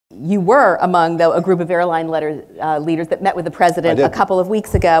you were among a group of airline leaders that met with the president a couple of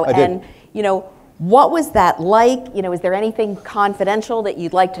weeks ago. And, you know, what was that like? You know, is there anything confidential that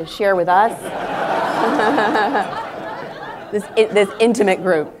you'd like to share with us? this intimate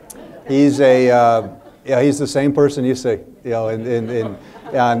group. He's he's the same person you see, you know,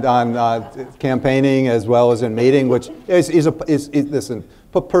 on campaigning as well as in meeting, which listen,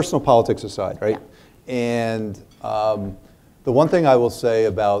 put personal politics aside, right? And the one thing I will say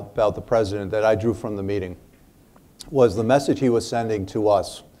about the president that I drew from the meeting was the message he was sending to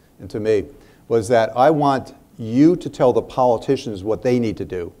us and to me was that I want you to tell the politicians what they need to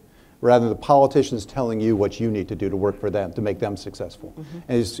do, rather than the politicians telling you what you need to do to work for them, to make them successful. Mm-hmm.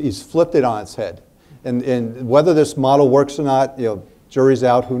 And he's flipped it on its head. And whether this model works or not, you know, jury's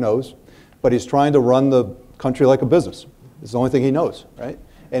out, who knows? But he's trying to run the country like a business. It's the only thing he knows, right?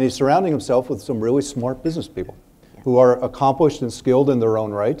 And he's surrounding himself with some really smart business people who are accomplished and skilled in their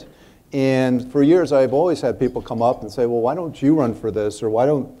own right. And for years, I've always had people come up and say, well, why don't you run for this? Or why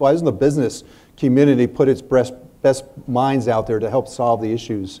doesn't the business community put its best minds out there to help solve the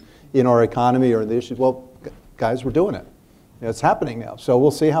issues in our economy or the issues? Well, guys, we're doing it. It's happening now. So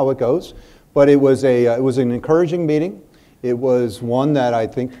we'll see how it goes. But it was an encouraging meeting. It was one that I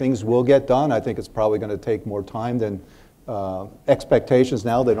think things will get done. I think it's probably going to take more time than expectations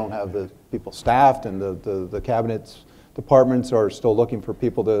now. They don't have the people staffed, and the cabinet departments are still looking for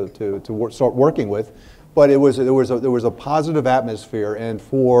people to start working with. But there was a positive atmosphere, and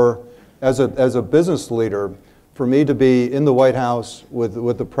as a business leader, for me to be in the White House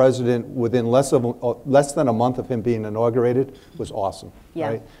with the president within less than a month of him being inaugurated was awesome. Yeah.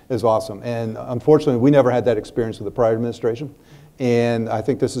 Right? It was awesome. And unfortunately, we never had that experience with the prior administration. And I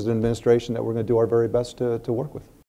think this is an administration that we're going to do our very best to work with.